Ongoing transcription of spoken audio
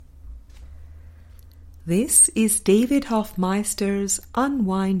This is David Hoffmeister's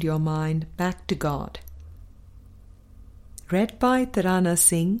Unwind Your Mind Back to God. Read by Tarana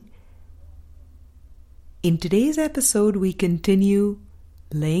Singh. In today's episode, we continue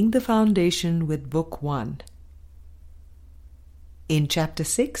laying the foundation with Book 1. In Chapter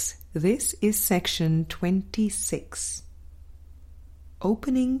 6, this is Section 26.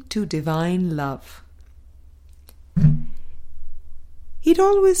 Opening to Divine Love. It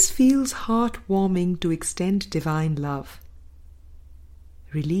always feels heartwarming to extend divine love,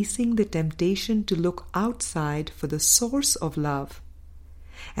 releasing the temptation to look outside for the source of love,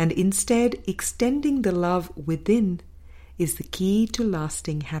 and instead extending the love within is the key to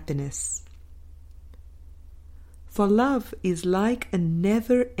lasting happiness. For love is like a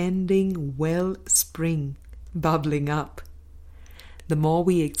never-ending well spring bubbling up. The more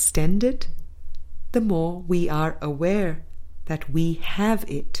we extend it, the more we are aware that we have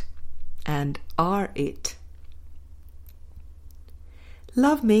it and are it.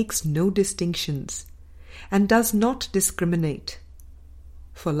 Love makes no distinctions and does not discriminate,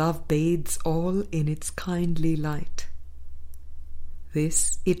 for love bathes all in its kindly light.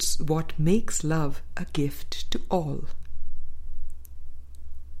 This is what makes love a gift to all.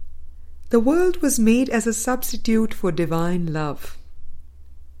 The world was made as a substitute for divine love.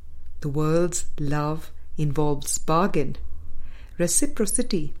 The world's love involves bargain,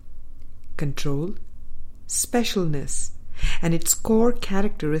 reciprocity, control, specialness, and its core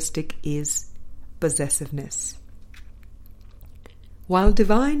characteristic is possessiveness. While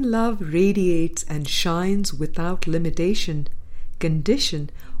divine love radiates and shines without limitation, condition,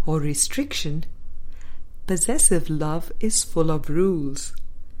 or restriction, possessive love is full of rules,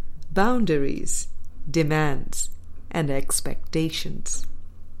 boundaries, demands, and expectations.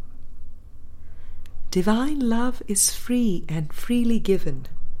 Divine love is free and freely given.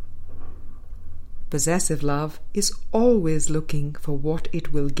 Possessive love is always looking for what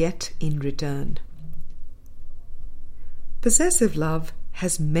it will get in return. Possessive love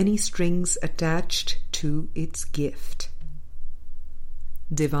has many strings attached to its gift.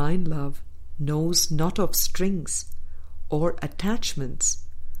 Divine love knows not of strings or attachments,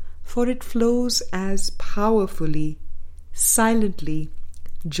 for it flows as powerfully, silently,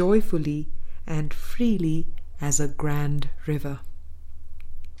 joyfully, and freely as a grand river.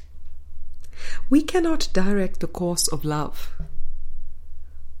 We cannot direct the course of love.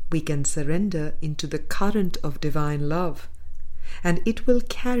 We can surrender into the current of divine love, and it will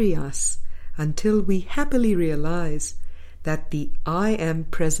carry us until we happily realize that the I am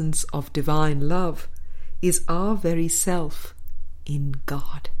presence of divine love is our very self in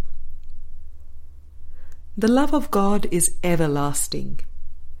God. The love of God is everlasting,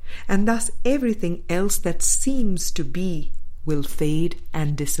 and thus everything else that seems to be will fade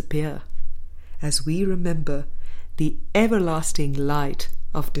and disappear as we remember the everlasting light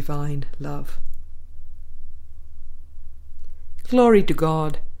of divine love. Glory to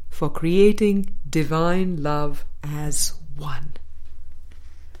God for creating divine love as one.